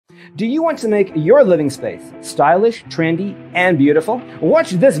Do you want to make your living space stylish, trendy, and beautiful?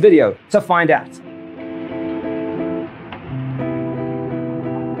 Watch this video to find out.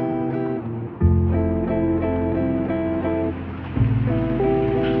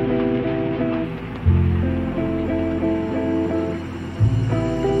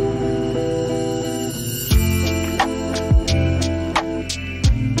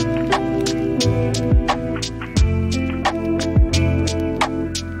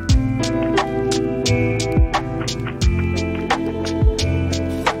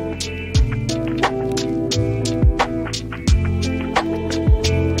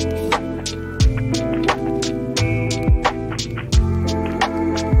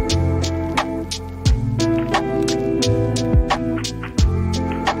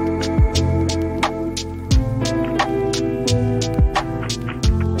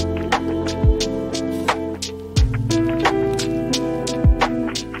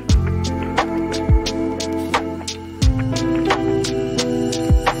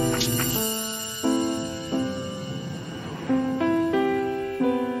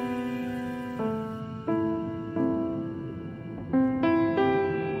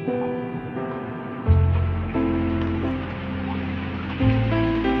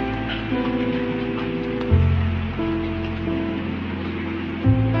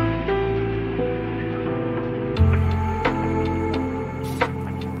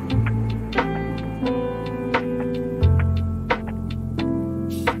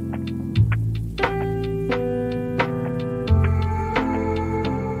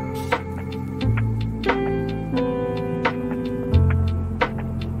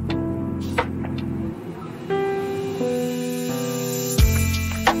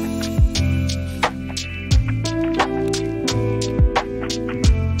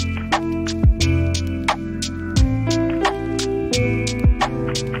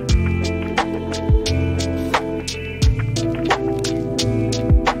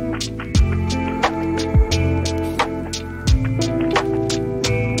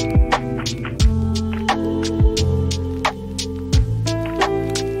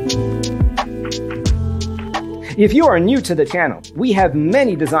 If you are new to the channel, we have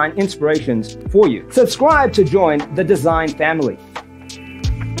many design inspirations for you. Subscribe to join the design family.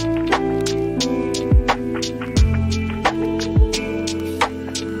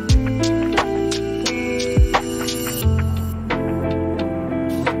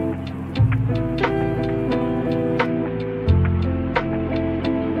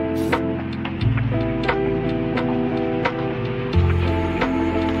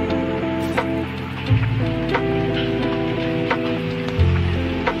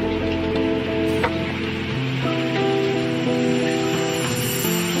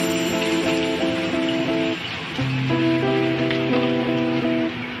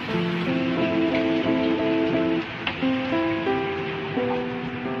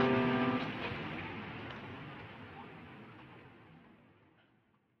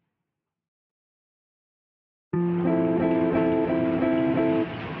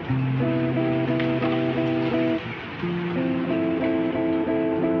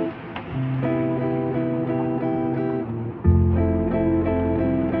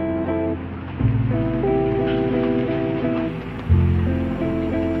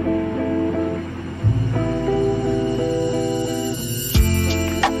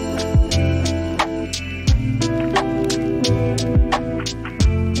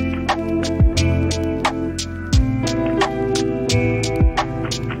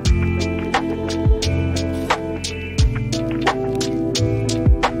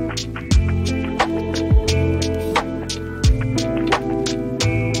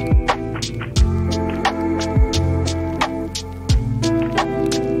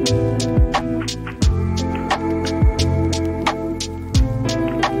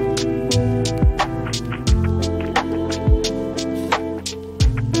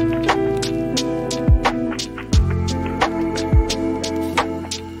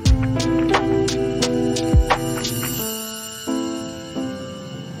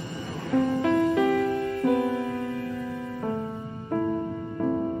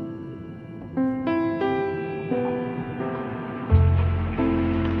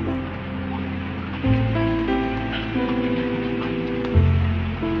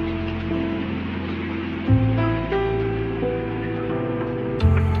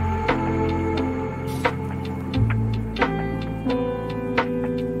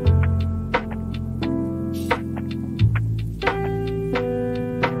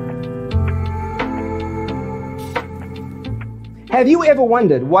 Have you ever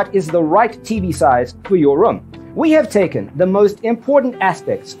wondered what is the right TV size for your room? We have taken the most important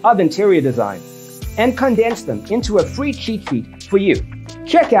aspects of interior design and condensed them into a free cheat sheet for you.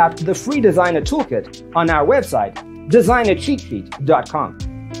 Check out the free designer toolkit on our website, designercheatsheet.com.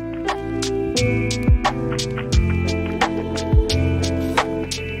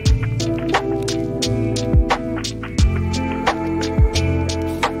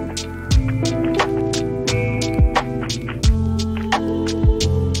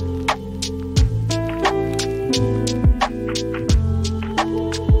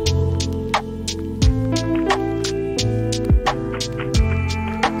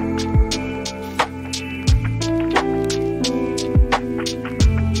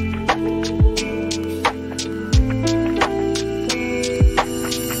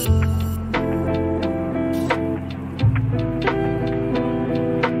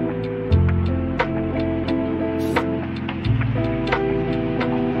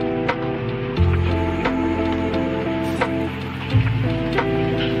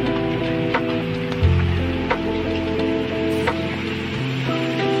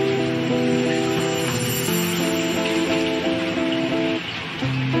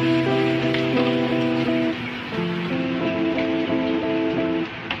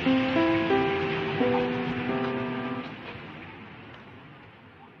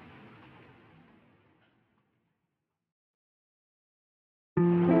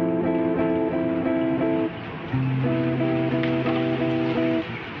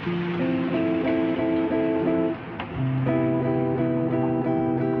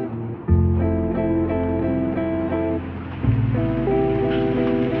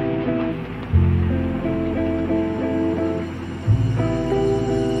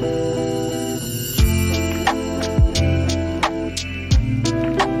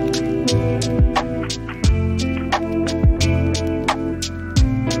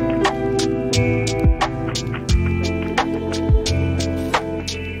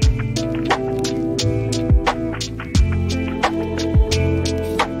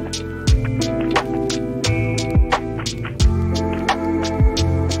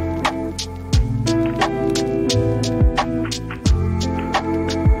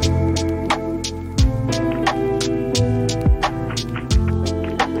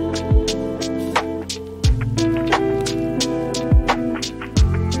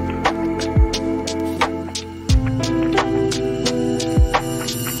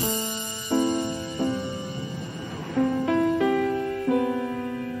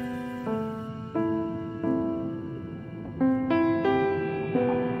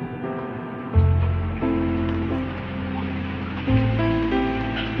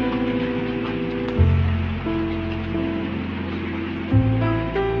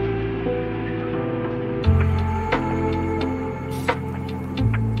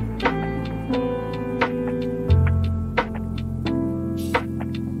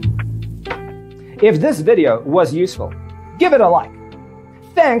 If this video was useful, give it a like.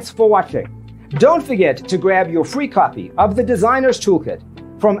 Thanks for watching. Don't forget to grab your free copy of the Designer's Toolkit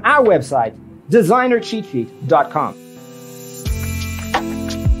from our website, designercheatsheet.com.